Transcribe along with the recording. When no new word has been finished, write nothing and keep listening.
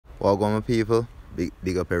Welcome, my people.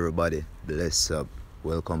 Big up everybody. Bless up.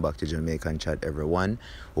 Welcome back to Jamaican Chat, everyone.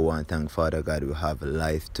 We want to thank Father God we have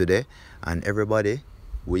life today. And everybody,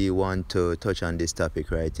 we want to touch on this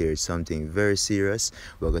topic right here. It's something very serious.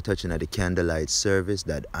 We're going to touch on the candlelight service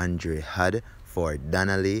that Andre had for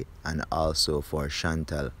Donna Lee and also for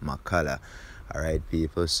Chantal McKalla. Alright,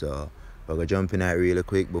 people, so we're going to jump in that really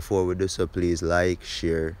quick. Before we do so, please like,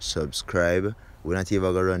 share, subscribe. We're not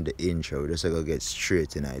even going to run the intro. We're just going to get straight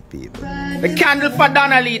tonight, people. The candle for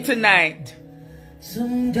Donna Lee tonight.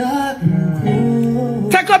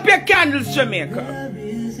 Take up your candles, Jamaica.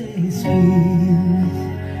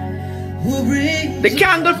 The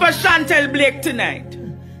candle for Chantal Blake tonight.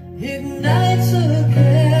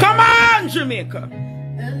 Come on, Jamaica.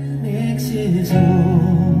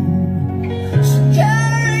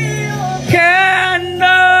 Candle.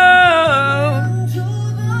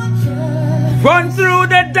 Run through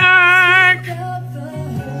the dark.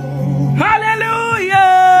 Hallelujah.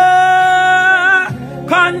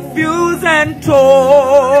 Confused and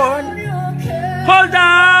torn. Hold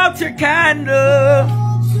out your candle.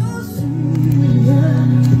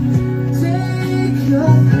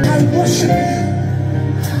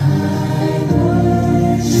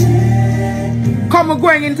 Come, we're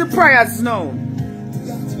going into prayers now.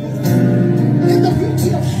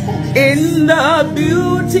 In the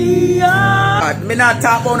beauty of God. Me not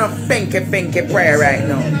talk about no finky prayer right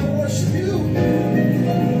now.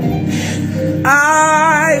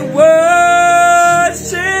 I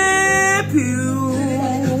worship you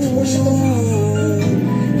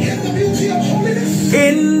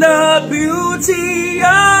in the beauty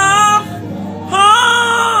of holiness.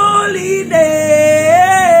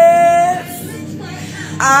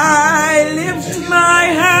 I lift my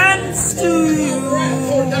hands to you.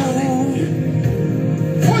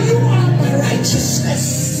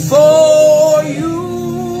 For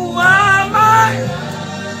you are my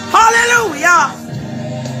hallelujah.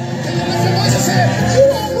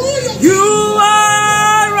 You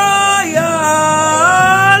are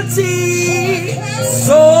royalty.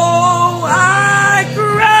 So I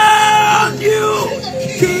crown you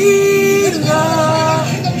King of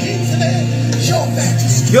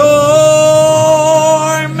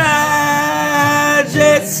your majesty.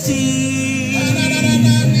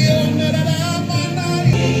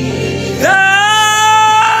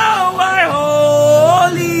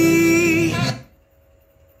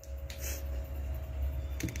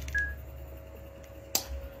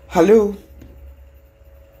 Hello.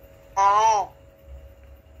 Oh.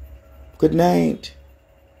 Good night.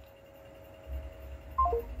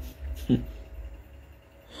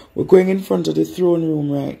 We're going in front of the throne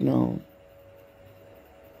room right now.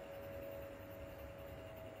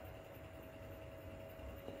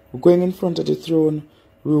 We're going in front of the throne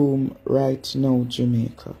room right now,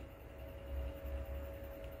 Jamaica.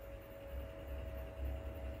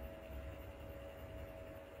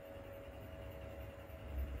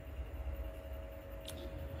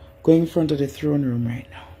 Going in front of the throne room right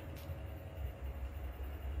now.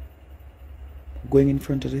 Going in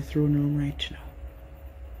front of the throne room right now.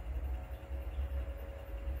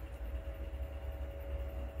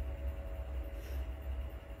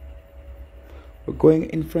 We're going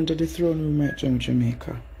in front of the throne room right now,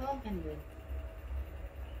 Jamaica.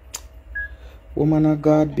 Woman of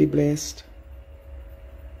God, be blessed.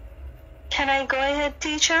 Can I go ahead,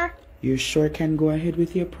 teacher? You sure can go ahead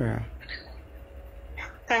with your prayer.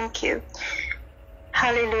 Thank you.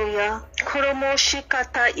 Hallelujah.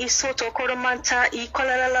 Koromoshikata isoto koromanta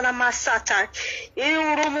ikolalala masata.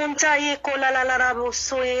 Urumunta ikolalala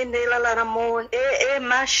bosoe nelalaramo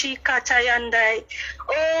mashikata yandai.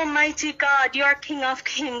 Almighty God, you are King of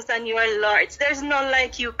Kings and you are Lords. There's none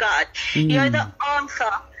like you, God. You're the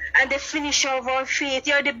author and the finisher of our faith.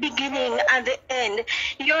 You're the beginning and the end.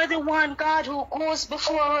 You're the one, God, who goes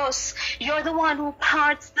before us. You're the one who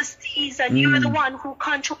parts the seas, and you're the one who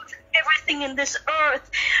controls everything in this earth.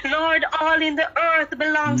 Lord, all in the earth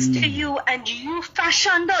belongs to you, and you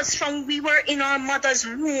fashioned us from we were in our mother's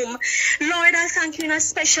womb. Lord, I thank you in a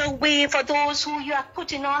special way for those who you have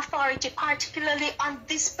put in authority, particularly on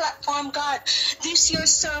this platform, God. This your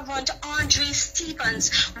servant, Andre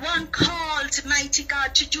Stevens, one called, mighty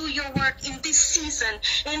God, to do your work in this season,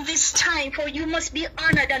 in this time, for you must be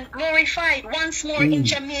honored and glorified once more in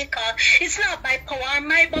Jamaica. It's not by power or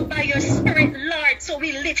might, but by your spirit, Lord. So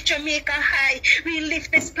we lift your Jamaica high. We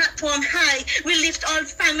lift this platform high. We lift all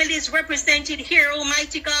families represented here,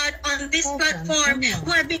 Almighty God, on this platform,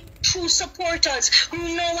 who have been true supporters, who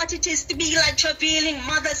know what it is to be like travailing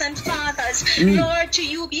mothers and fathers. Lord, to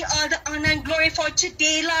you be all the honor and glory for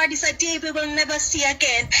today, Lord, is a day we will never see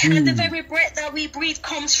again. And the very breath that we breathe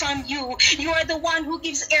comes from you. You are the one who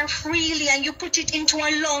gives air freely, and you put it into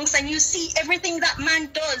our lungs, and you see everything that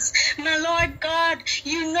man does. My Lord God,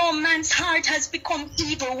 you know man's heart has become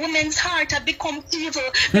evil. Women's heart has become evil.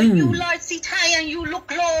 But you, Lord, sit high and you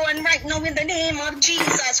look low. And right now, in the name of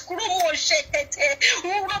Jesus,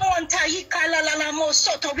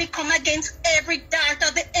 we come against every dart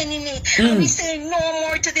of the enemy. And we say no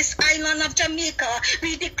more to this island of Jamaica.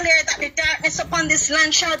 We declare that the darkness upon this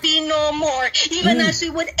land shall be no more. Even as we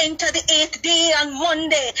would enter the 8th day on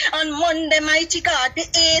Monday, mighty God, the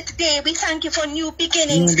 8th day, we thank you for new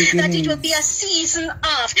beginnings, that it will be a season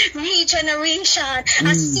of regeneration,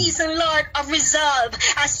 a season, Lord, of resolve,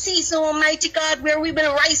 a season, Almighty God, where we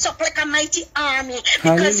will rise up like a mighty army,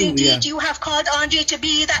 because indeed you have called Andre to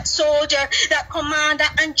be that soldier, that commander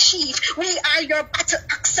and chief. We are your battle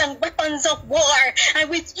axe and weapons of war, and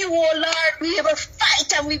with you, oh Lord, we will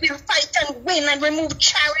fight, and we will fight and win and remove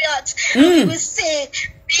chariots, and we will say,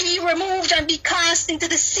 be removed and be cast into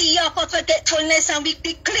the sea of forgetfulness, and we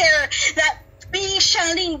declare that we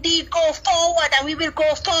shall indeed go forward, and we will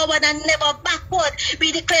go forward and never backward.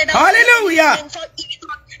 We declare that hallelujah, for evil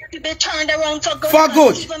to be turned around for good. For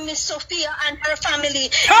good. Even Miss Sophia and her family.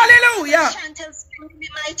 Hallelujah. Chantal's family,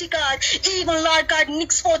 mighty God. Even Lord God,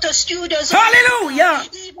 Nick's Photo Studios. Hallelujah.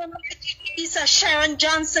 Even Lisa, Sharon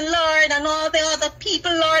Johnson, Lord, and all the other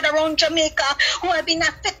people, Lord, around Jamaica who have been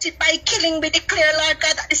affected by killing. We declare, Lord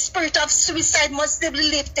God, that the spirit of suicide must be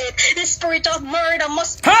lifted. The spirit of murder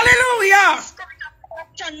must be lifted. Hallelujah. The spirit of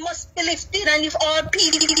corruption must be lifted. And if all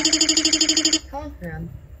people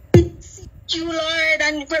you, Lord,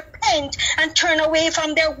 and repent and turn away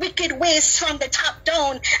from their wicked ways, from the top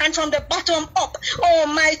down and from the bottom up,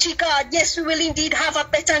 Almighty God, yes, we will indeed have a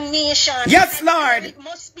better nation. Yes, Lord. It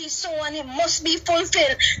must be so, and it must be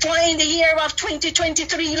fulfilled. For in the year of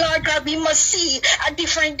 2023, Lord God, we must see a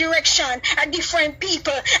different direction, a different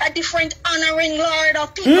people, a different honoring, Lord,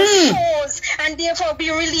 of people's souls, and therefore we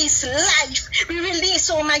release life. We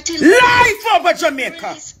release, Almighty life over Jamaica. We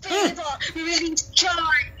release favor. We release joy.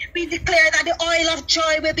 We declare that the oil of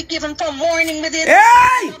joy will be given for mourning within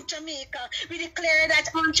the city of Jamaica. We declare that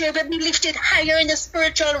Andre will be lifted higher in the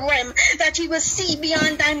spiritual realm, that he will see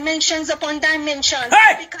beyond dimensions upon dimensions,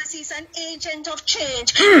 because he's an agent of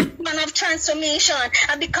change, man of transformation.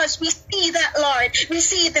 And because we see that, Lord, we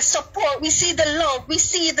see the support, we see the love, we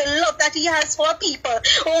see the love that he has for people.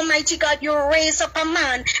 Almighty God, you raise up a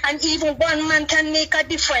man, and even one man can make a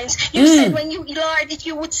difference. You said when you, Lord, if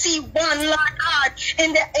you would see one, Lord God,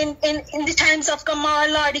 in the times of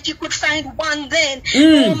Gomorrah, Lord, if you could find one then,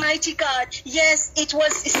 Almighty God, yes, it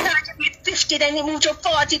started with 50, then it moved to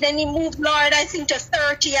 40, then it moved, Lord, I think to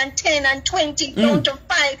 30 and 10 and 20, down to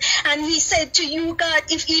 5, and he said to you, God,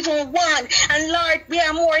 if even one, and Lord, we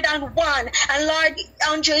are more than one, and Lord,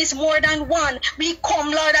 Andre is more than one. We come,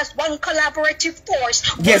 Lord, as one collaborative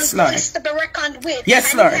force, yes, one Lord, voice to be reckoned with,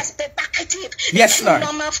 yes, and Lord, yes, the bacative. Yes, the Lord.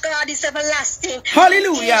 kingdom of God is everlasting.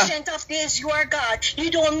 Hallelujah. Ancient of days, you are God. You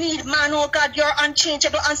don't need man, oh God. You're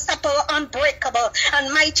unchangeable, unstoppable, unbreakable,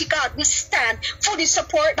 and mighty God. We stand fully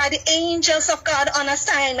supported by the angels of God on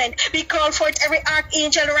assignment. We call forth every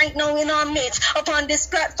archangel right now in our midst upon this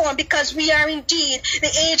platform, because we are indeed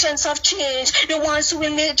the agents of change, the ones who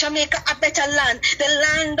will make Jamaica a better land, the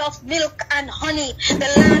land of milk and honey,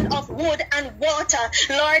 the land of wood and water.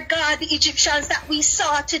 Lord God, the Egyptians that we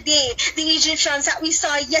saw today, the Egyptians that we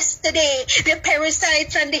saw yesterday, the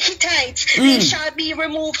Perizzites and the Hittites, they shall be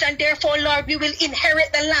removed, and therefore, Lord, we will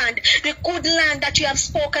inherit the land, the good land that you have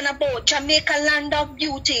spoken about. Jamaica, land of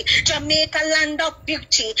beauty. Jamaica, land of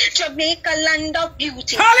beauty. Jamaica, land of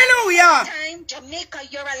beauty. Hallelujah. Time, Jamaica,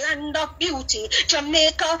 you're a land of beauty.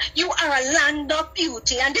 Jamaica, you are a land of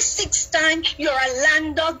beauty. And the 6th time, you're a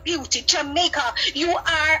land of beauty. Jamaica, you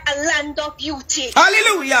are a land of beauty.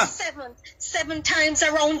 Hallelujah. 7 times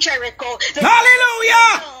around Jericho.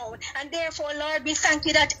 Hallelujah. And therefore, Lord, we thank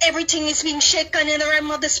you that everything is being shaken in the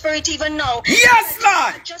realm of the Spirit even now. Yes,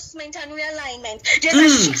 Lord. Adjustment and realignment. There's a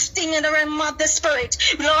shifting in the realm of the Spirit.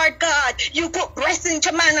 Lord God, you put breath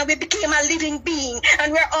into man and we became a living being.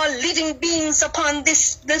 And we're all living beings things upon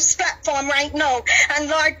this platform right now. And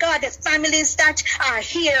Lord God, the families that are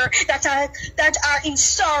here, that are in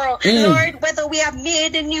sorrow, Lord, whether we have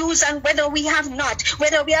made the news and whether we have not,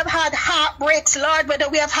 whether we have had heartbreaks, Lord, whether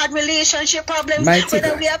we have had relationship problems,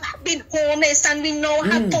 whether we have been homeless and we now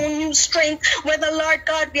have found new strength, whether, Lord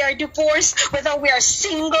God, we are divorced, whether we are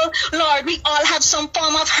single, Lord, we all have some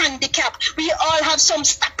form of handicap. We all have some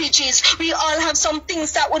stoppages. We all have some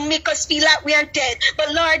things that would make us feel like we are dead.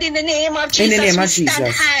 But Lord, in the name of Jesus, we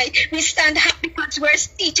stand high. We stand high because we're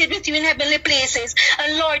seated with you in heavenly places.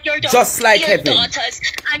 And Lord, your daughters,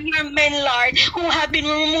 and your men, Lord, who have been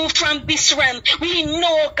removed from this realm. We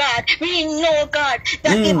know, God,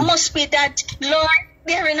 that it must be that, Lord,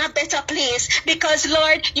 they're in a better place because,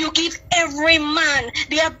 Lord, you give every man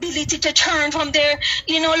the ability to turn from their,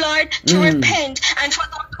 Lord, to repent, and for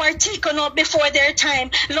those who are taken up before their time.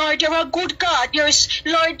 Lord, you're a good God. There's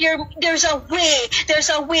a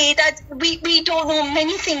way that we don't know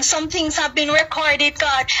many things. Some things have been recorded,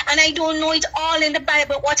 God, and I don't know it all in the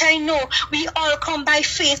Bible. What I know, we all come by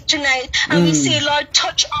faith tonight, and we say, Lord,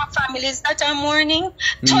 touch our families that are mourning.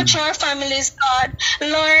 Touch our families, God.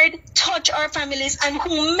 Lord, touch our families, and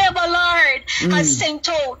whomever, Lord, has sent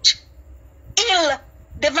out ill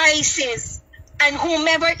devices, and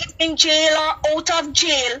whomever is in jail or out of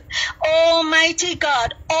jail, Almighty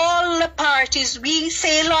God, all the parties, we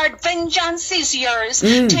say, Lord, vengeance is yours.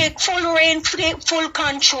 Take full reign, take full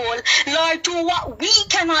control. Lord, do what we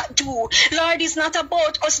cannot do. Lord, it's not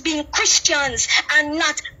about us being Christians and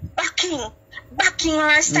not backing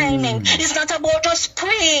our assignment. It's not about us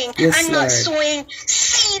praying and not sowing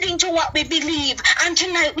seed into what we believe. And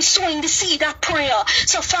tonight we're sowing the seed of prayer.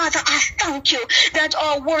 So Father, I thank you that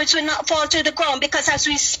our words will not fall to the ground, because as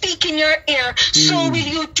we speak in your ear, so will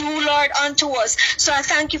you do, Lord, unto us. So I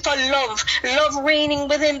thank you for love reigning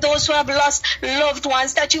within those who have lost loved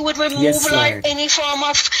ones, that you would remove, Lord, any form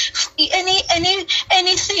of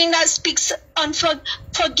anything that speaks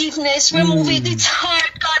unforgiveness. Remove it. It's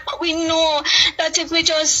hard, God, but we know that if we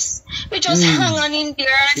just hang on in there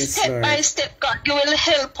and step by step, God, you will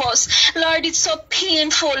help us. Lord, it's so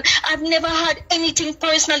painful. I've never had anything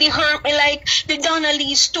personally hurt me like the Donna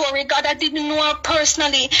Lee story. God, I didn't know her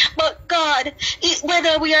personally. But God,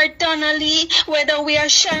 whether we are Donna Lee, whether we are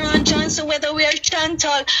Sharon Johnson, whether we are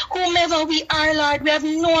Chantal, whomever we are, Lord, we have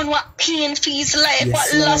known what pain feels like,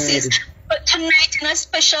 what loss is. But tonight, in a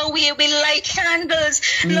special way, we light candles.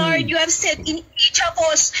 Lord, you have said in each of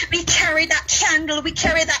us, we carry that candle, we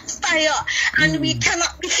carry that fire, and we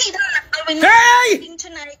cannot be hidden. And we're not hiding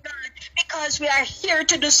tonight, God, because we are here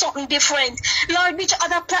to do something different. Lord, which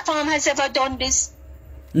other platform has ever done this?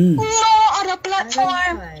 No other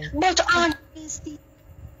platform but on this.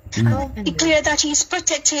 Declare that he's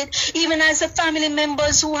protected, even as the family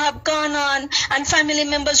members who have gone on and family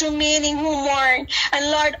members remaining who mourn.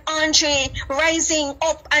 And Lord, Andre rising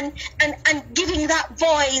up and giving that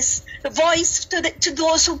voice to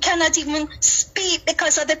those who cannot even speak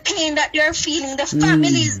because of the pain that they're feeling, the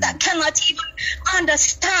families that cannot even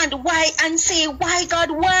understand why and say, why,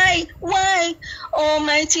 God, why?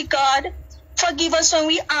 Almighty God, forgive us when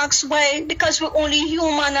we ask why, because we're only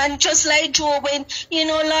human. And just like Job, when,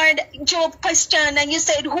 Lord, Job questioned and you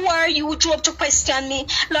said, who are you, Job, to question me?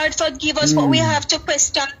 Lord, forgive us, but we have to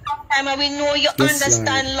question sometime, and we know you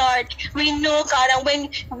understand, Lord. We know, God, and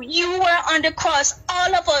when you were on the cross,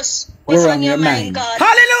 all of us was on your mind, God.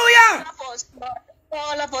 Hallelujah!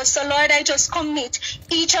 All of us. So Lord, I just commit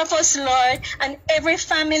each of us, Lord, and every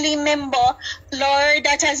family member, Lord,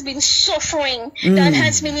 that has been suffering, that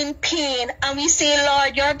has been in pain. And we say,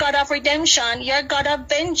 Lord, you're God of redemption, you're God of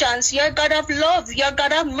vengeance, you're God of love, you're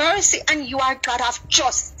God of mercy, and you are God of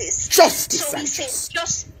justice. Justice. So we say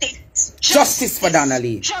justice. Justice for Donna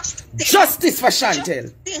Lee. Justice for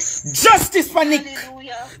Chantal. Justice for Nick.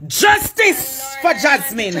 Hallelujah. Justice Lord, for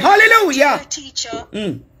Jasmine. Hallelujah. Teacher.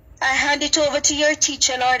 I hand it over to your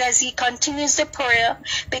teacher, Lord, as he continues the prayer,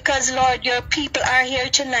 because, Lord, your people are here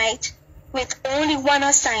tonight with only one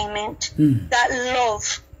assignment, that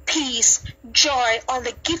love, peace, joy, all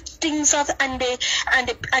the giftings of and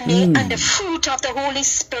the fruit of the Holy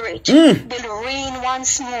Spirit will reign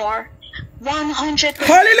once more. 100%.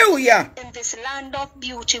 Hallelujah. In this land of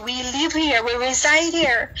beauty, we live here, we reside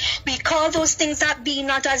here. We call those things that be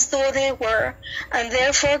not as though they were. And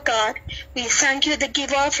therefore, God, we thank you, the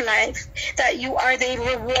giver of life, that you are the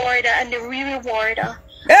rewarder and the re-rewarder.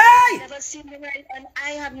 Hey! I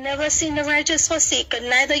have never seen the righteous forsaken,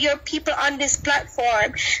 neither your people on this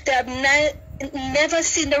platform. They have never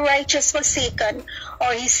seen the righteous forsaken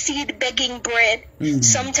or his seed begging bread.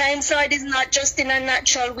 Sometimes, Lord, it's not just in a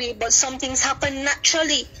natural way, but some things happen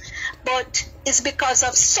naturally. but it's because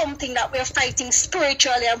of something that we're fighting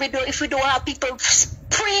spiritually, and if we don't have people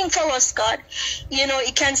praying for us, God, you know,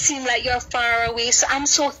 it can seem like you're far away. So I'm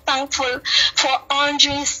so thankful for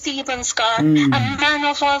Andre Stevens, God, a man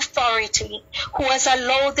of authority, who has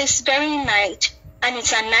allowed this very night, and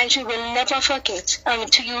it's a night we will never forget.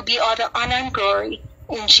 And to you be all the honor and glory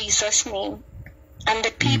in Jesus' name. And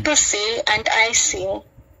the people say, and I say,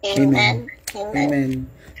 amen. Amen. Amen.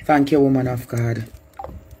 Thank you, woman of God.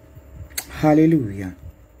 Hallelujah.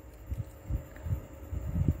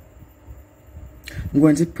 I'm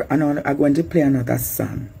going to play another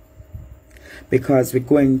song, because we're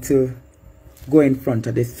going to go in front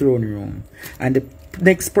of the throne room, and the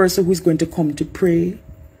next person who's going to come to pray,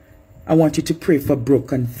 I want you to pray for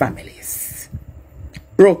broken families.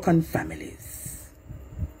 Broken families.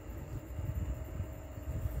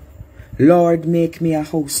 Lord, make me a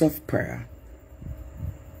house of prayer.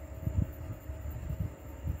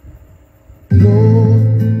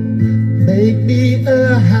 Lord, make me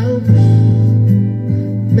a house.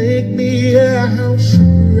 Make me a house of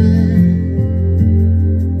prayer.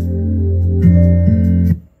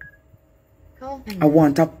 I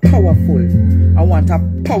want a powerful.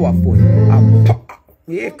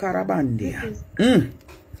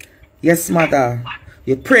 Yes, mother.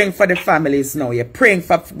 You're praying for the families now. You're praying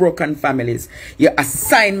for broken families. Your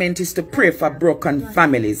assignment is to pray for broken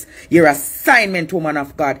families. Your assignment, woman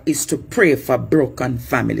of God, is to pray for broken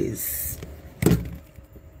families.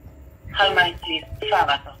 Almighty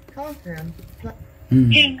Father,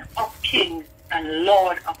 King of kings and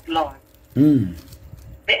Lord of lords, the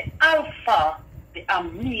Alpha, the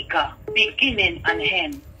Omega, beginning and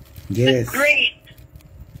end, Yes. the great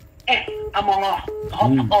F among us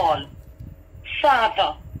all.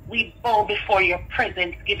 Father, we bow before your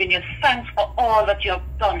presence, giving you thanks for all that you have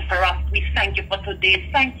done for us. We thank you for today.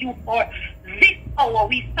 Thank you for this hour.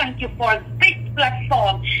 We thank you for this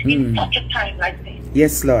platform in such a time like this.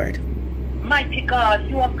 Yes, Lord. Mighty God,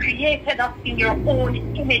 you have created us in your own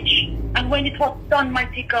image. And when it was done,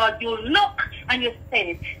 mighty God, you look and you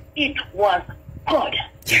said, it was good.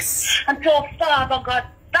 Yes. And so, Father God,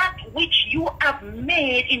 that which you have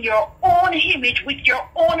made in your own image with your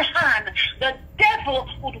own hand, the devil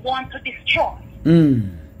would want to destroy.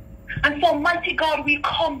 And so, mighty God, we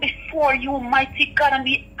come before you, mighty God, and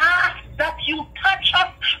we ask that you touch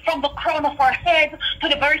us from the crown of our head to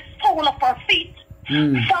the very sole of our feet.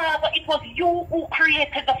 Father, it was you who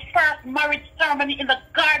created the first marriage ceremony in the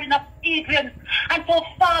Garden of Eden. And so,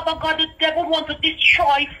 Father God, the devil wants to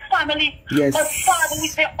destroy family. Yes. But Father, we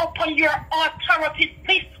say, upon your authority,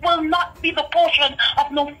 this will not be the portion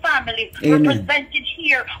of no family represented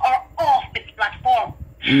here or off this platform.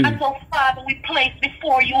 And so, Father, we place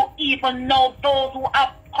before you even now those who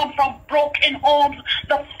have come from broken homes,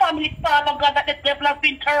 the family, Father God, that the devil has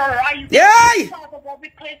been terrorizing. Yay! Father God, we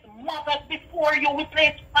place mothers before you, we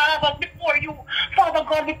place fathers before you. Father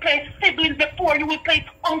God, we place siblings before you, we place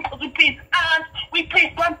uncles, we place aunts, we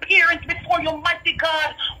place grandparents before you, mighty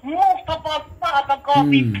God. Most of us, Father God,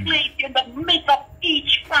 we place you in the midst of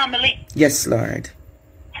each family. Yes, Lord.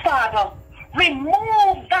 Father,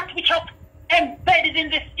 remove that which has embedded in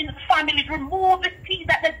the families. Remove the seed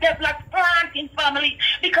that the devil has planted in family,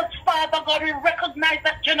 because Father God, we recognize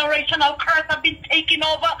that generational curse have been taking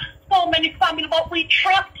over so many families, but we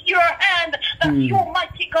trust your hand that you,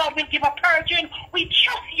 mighty God, will give a purging. We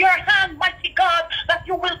trust your hand, mighty God, that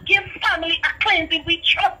you will give family a cleansing. We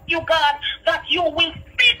trust you, God, that you will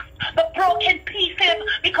fix the broken pieces,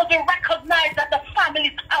 because we recognize that the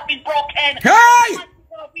families have been broken. Hey!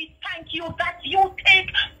 We thank you that you take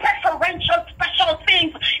preferential special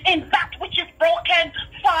things in that which is broken.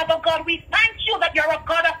 Father God, we thank you that you're a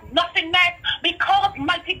God of nothingness, because,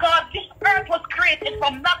 mighty God, this earth was created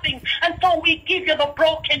from nothing. And so we give you the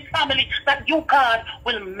broken family that you, God,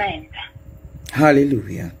 will mend.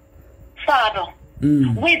 Hallelujah. Father,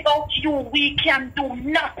 without you, we can do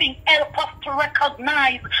nothing. Help us to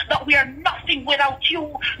recognize that we are nothing without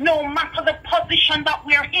you. No matter the position that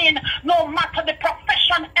we are in, no matter the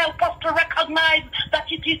profession, help us to recognize that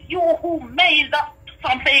it is you who made us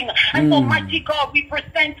something. And so, mighty God, we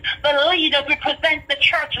present the leaders, we present the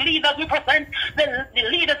church leaders, we present the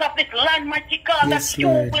leaders of this land, mighty God, yes, that you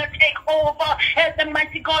Lord. will take over. Help them,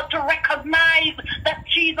 mighty God, to recognize that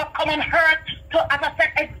Jesus come on earth to, as I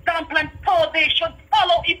said, example, and so they should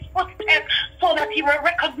follow his footsteps, so that he will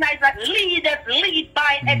recognize that leaders lead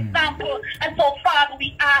by example. And so, Father,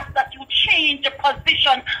 we ask that you change the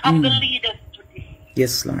position of the leaders today.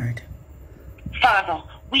 Yes, Lord. Father,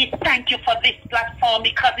 we thank you for this platform,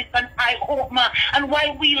 because it's an eye-opener. And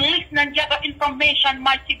while we listen and gather information,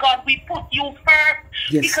 mighty God, we put you first.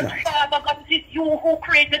 Yes, because, Lord. Father God, it is you who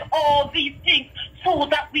created all these things so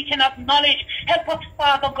that we can acknowledge. Help us,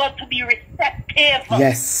 Father God, to be receptive.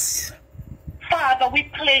 Yes. Father, we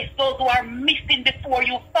place those who are missing before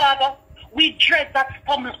you, Father. We dread that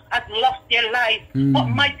some has lost their lives. But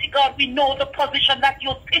mighty God, we know the position that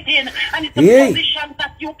you sit in. And it's a position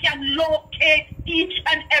that you can locate each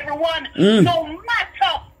and every one. No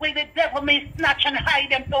matter where the devil may snatch and hide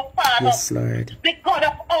them. So Father, yes, Lord, the God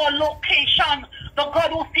of all location, the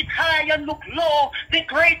God who sits high and look low, the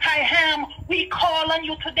great I am, we call on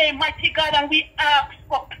you today, mighty God, and we ask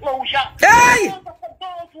for closure. Hey! For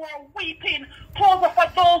those who are weeping, closure for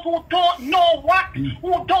those who don't know what,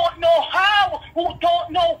 who don't know how, who don't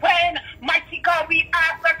know when. Mighty God, we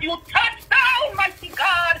ask that you touch down, mighty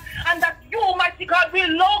God, and that you, mighty God, will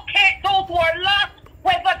locate those who are lost,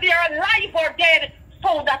 whether they are alive or dead,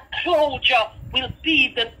 so that closure will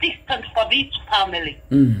be the distance for each family.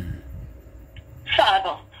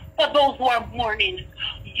 Father, for those who are mourning,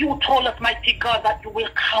 you told us, mighty God, that you will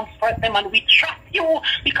comfort them, and we trust you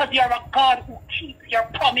because you are a God who keeps your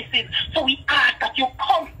promises. So we ask that you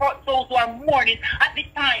comfort those who are mourning at this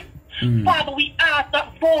time. Father, we ask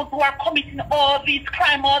that those who are committing all these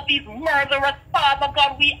crimes, all these murderers, Father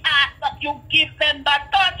God, we ask that you give them that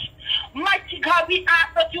touch. Mighty God, we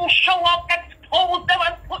ask that you show up, expose them,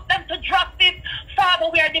 and put them to justice. Father,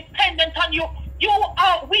 we are dependent on you.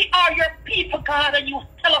 We are your people, God, and you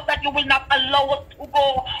tell us that you will not allow us to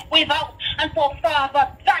go without. And so, Father,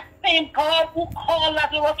 that same God who called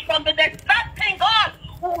Lazarus from the dead, that same God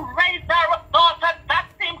who raised our daughter, that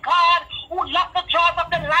same God who locked the jaws of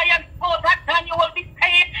the lion so that Daniel will be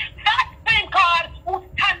saved, that same God who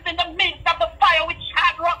stands in the midst of the fire with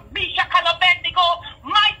Shadrach, Meshach, and Abednego,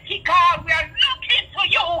 mighty God, we are looking to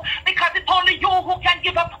you because it's only you who can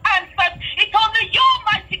give us answers. It's only you,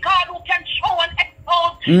 mighty God, who can show and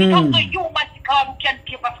expose. It's only you, mighty God, who can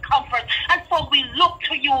give us comfort. And so we look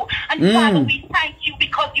to you. And Father, we thank you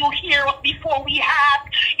because you hear us before we ask.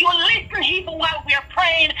 You listen even while we are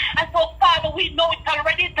praying. And so, Father, we know it's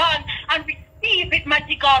already done. And receive it,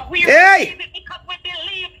 mighty God. We receive it because we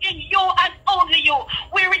believe in you and only you.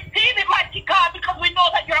 We receive it, mighty God, because we know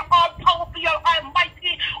that you're all powerful, you're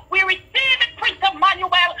almighty. We receive it, Prince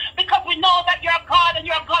Emmanuel, because we know that you're God and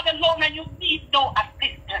you're God alone and you need no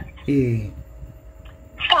assistance.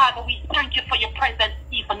 Father, we thank you for your presence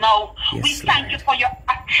even now. Yes, we thank you for your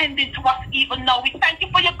attending to us even now. We thank you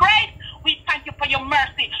for your grace. We thank you for your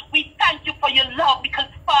mercy. We thank you for your love because,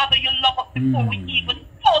 Father, you love us before we even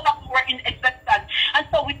thought that we were in existence. And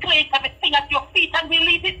so we place everything at your feet and we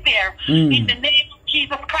leave it there. In the name of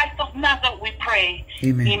Jesus Christ of Nazareth, we pray.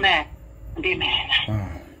 Amen. Amen. And amen.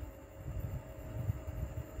 Wow.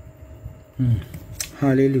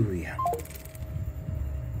 Hallelujah.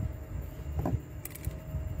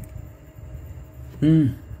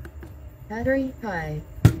 Battery 5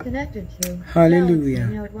 connected to Hallelujah.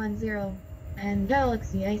 Galaxy Note 10 and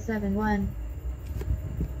Galaxy A71.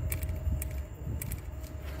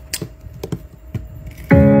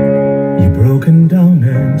 You're broken down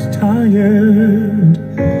and tired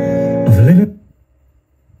of living.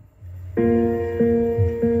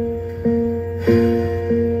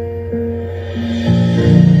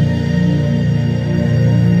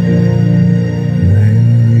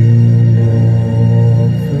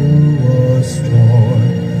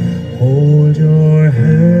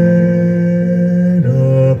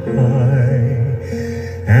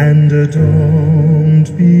 Don't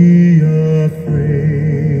be afraid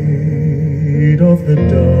of the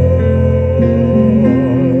dark.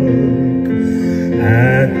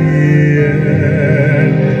 At the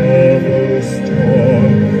end of the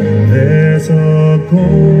storm, there's a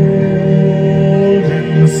golden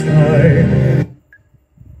sky.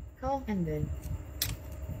 Call ended.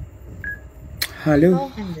 Hello.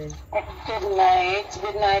 Call ended.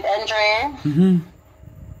 Good night, Andre.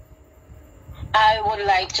 I would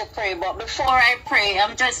like to pray, but before I pray,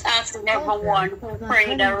 I'm just asking everyone who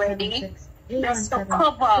prayed already just to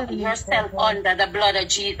cover yourself under the blood of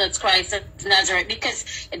Jesus Christ of Nazareth, because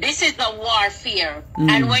this is the warfare.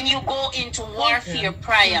 And when you go into warfare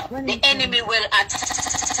prayer, the enemy will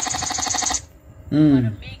attack. You want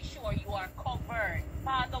to make sure you are covered.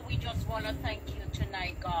 Father, we just want to thank you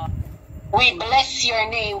tonight, God. We bless your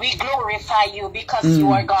name. We glorify you because you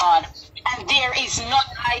are God. And there is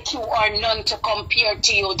none like you or none to compare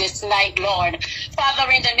to you this night, Lord.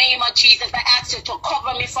 Father, in the name of Jesus, I ask you to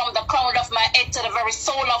cover me from the crown of my head to the very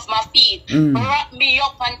sole of my feet. Wrap me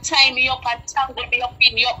up and tie me up and tangle me up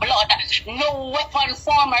in your blood. No weapon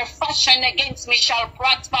formed or fashioned against me shall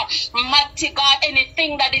prosper. Mighty God,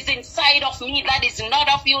 anything that is inside of me that is not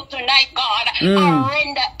of you tonight, God, I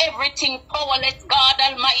render everything powerless, God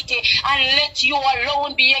Almighty, and let you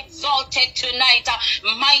alone be exalted tonight.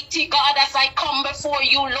 Mighty God, as I come before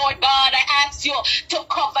you, Lord God, I ask you to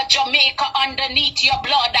cover Jamaica underneath your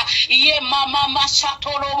blood.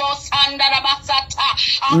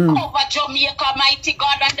 Cover Jamaica, mighty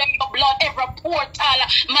God, under your blood. Every portal,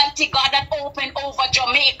 mighty God, that open over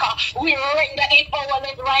Jamaica, we render it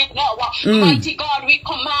powerless right now. Mighty God, we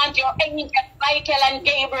command your angels, Michael and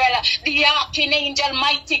Gabriel, the archangel,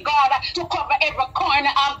 mighty God, to cover every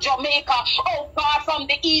corner of Jamaica. Oh God, from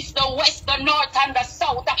the east, the west, the north, and the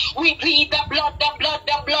south, we plead the blood, the blood,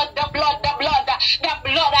 the blood, the blood, the blood, the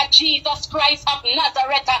blood of Jesus Christ of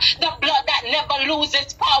Nazareth, the blood that never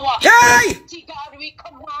loses power. Mighty God, we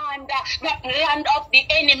command the plan of the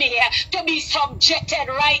enemy to be subjected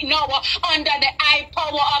right now under the high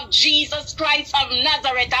power of Jesus Christ of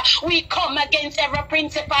Nazareth. We come against every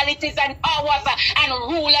principalities and powers and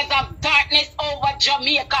rulers of darkness over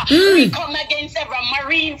Jamaica. We come against every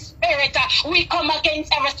marine spirit. We come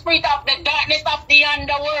against every spirit of the darkness of the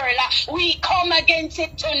underworld. We come against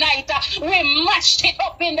it tonight. We mashed it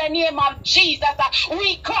up in the name of Jesus.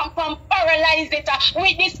 We come from paralyze it.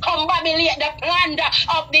 We discombobulate the plan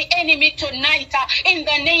of the enemy tonight in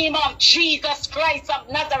the name of Jesus Christ of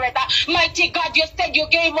Nazareth. Mighty God, you said you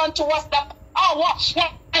gave unto us the power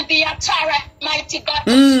and the authority, mighty God,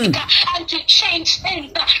 to speak and to change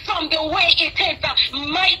things from the way it is.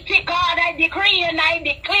 Mighty God, I decree and I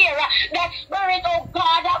declare that spirit, oh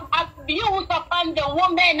God, of abuse upon the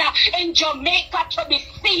woman in Jamaica to be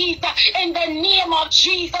seized in the name of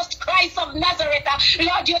Jesus Christ of Nazareth.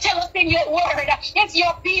 Lord, you tell us in your word, if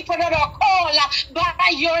your people that are called by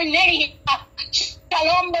your name shall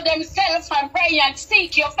humble themselves and pray and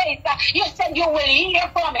seek your face, you said you will hear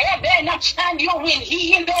from heaven and you will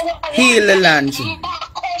heal the land.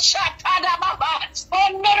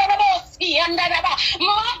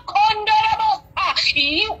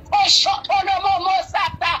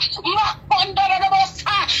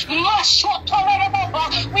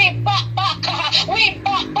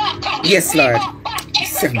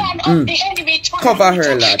 Yes, Lord. Cover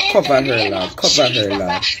her, Lord. Cover her, Lord.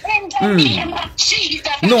 Cover her, Lord.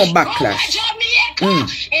 No backlash.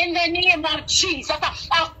 In the name of Jesus,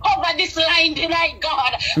 I'll cover this line tonight,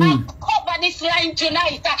 God. I'll cover this line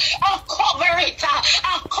tonight. I'll cover it.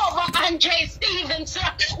 I'll cover Andre Stevens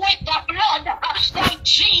with the blood of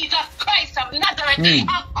Jesus Christ of Nazareth.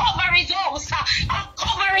 I'll cover his house. I'll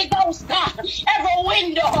cover his house, God. Every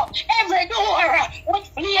window, every door with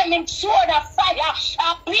flaming sword of fire.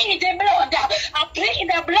 I'll plead the blood. I'll plead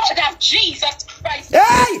the blood of Jesus Christ of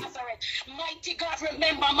Nazareth. Mighty God,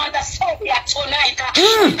 remember Mother Sophia tonight.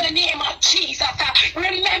 In the name of Jesus,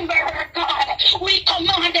 remember her, God. We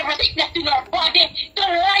command everything that's in her body to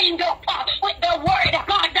line up with the word of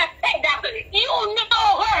God that said, you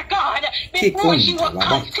know her, God, before she was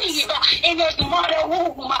conceived in his mother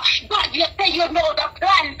womb. God, you say you know the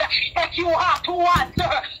plans that you have towards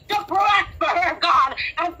her, to prosper her, God,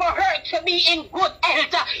 and for her to be in good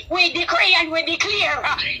health. We decree and we declare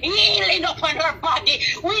healing upon her body.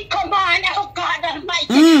 We command, oh God Almighty,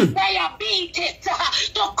 diabetes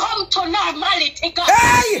to come to normality, God.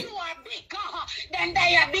 You are bigger than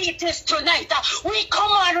diabetes tonight. We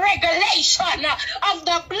command regulation of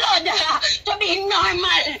the blood to be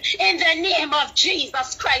normal in the name of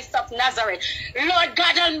Jesus Christ of Nazareth. Lord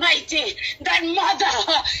God Almighty, that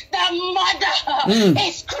mother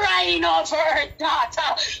is crying over her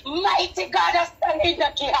daughter. Mighty God, I stand in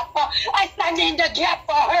the gap. I stand in the gap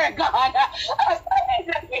for her, God. I stand in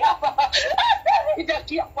the gap. I stand in the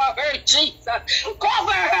gap for her, Jesus.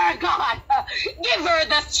 Cover her, God. Give her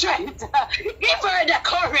the strength. Give her the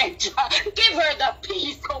courage. Give her the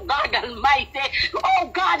peace, oh God Almighty. Oh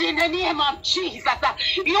God, in the name of Jesus,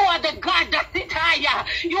 you are the God that sits higher.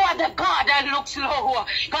 You are the God that looks low.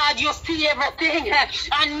 God, you see everything,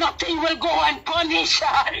 and nothing will go unpunished.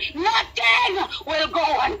 Nothing will go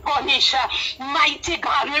unpunished. Mighty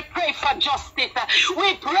God, we pray for justice.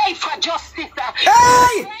 We pray for justice.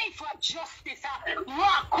 We pray for justice.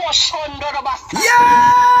 Yes!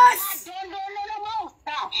 We pray for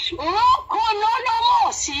justice.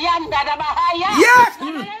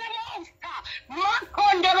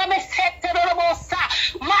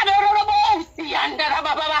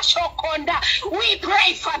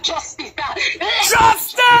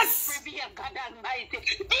 Justice! God Almighty.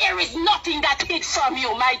 There is nothing that hid from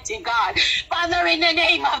you, mighty God. Father, in the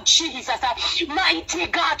name of Jesus, mighty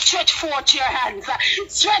God, stretch forth your hands.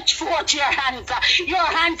 Stretch forth your hands. Your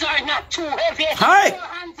hands are not too heavy. Hi. Your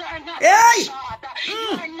hands are not Hey. too short.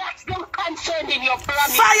 You are not still concerned in your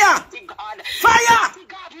promise. Fire. Mighty God. Fire. Mighty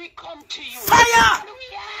God, we come to you. Fire. And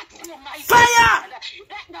we ask you, mighty Fire. God,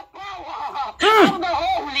 that the power of the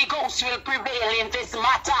Holy Ghost will prevail in this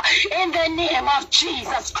matter. In the name of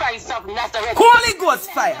Jesus Christ of Nazareth. Holy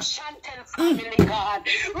Ghost fire. Chantal family, God.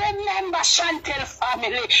 Remember Chantal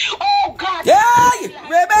family. Oh God. Yay!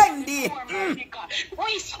 Rebendi.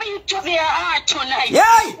 We speak to their heart tonight.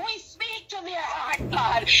 Yay! We speak to their heart,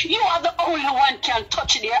 God. You are the only one can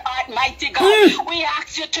touch their heart, mighty God. We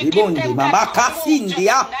ask you to give them that courage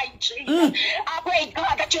tonight, Jesus. I pray,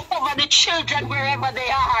 God, that you cover the children wherever they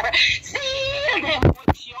are. Seal them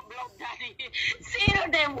with your blood, Daddy.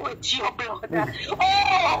 Seal them with your blood.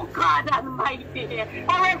 Oh, God Almighty.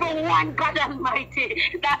 For everyone, God Almighty,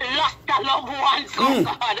 that lost a loved ones, oh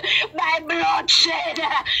God, by bloodshed,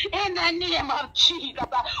 in the name of Jesus,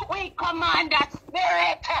 we command that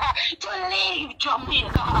spirit to leave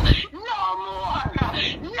Jamaica. No more,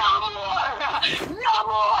 no more, no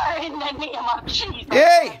more, in the name of Jesus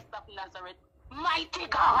Christ of Nazareth. Mighty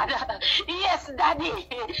God, yes, Daddy,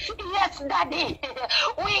 yes, Daddy,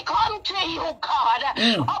 we come to you, God,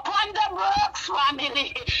 upon the Brooks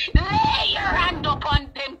family. Lay your hand upon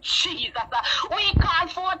them, Jesus. We call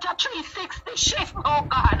forth a 360 shift, oh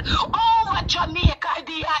God, over Jamaica,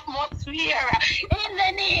 the atmosphere, in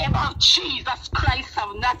the name of Jesus Christ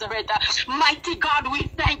of Nazareth. Mighty God, we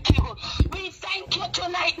thank you. We thank you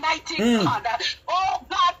tonight, mighty God. Oh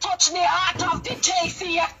God, touch the heart of the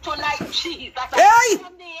JCF tonight, Jesus. Hey!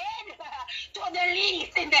 From the end to the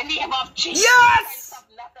least, in the name of Jesus. Yes! Christ of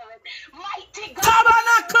Nazareth. Mighty God.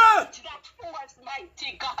 Tabernacle! That force,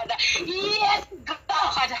 mighty God. Yes,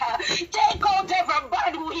 God. Take out every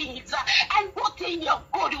bad weeds and put in your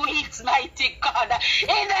good weeds, mighty God.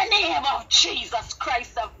 In the name of Jesus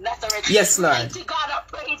Christ of Nazareth. Yes, Lord. Mighty God,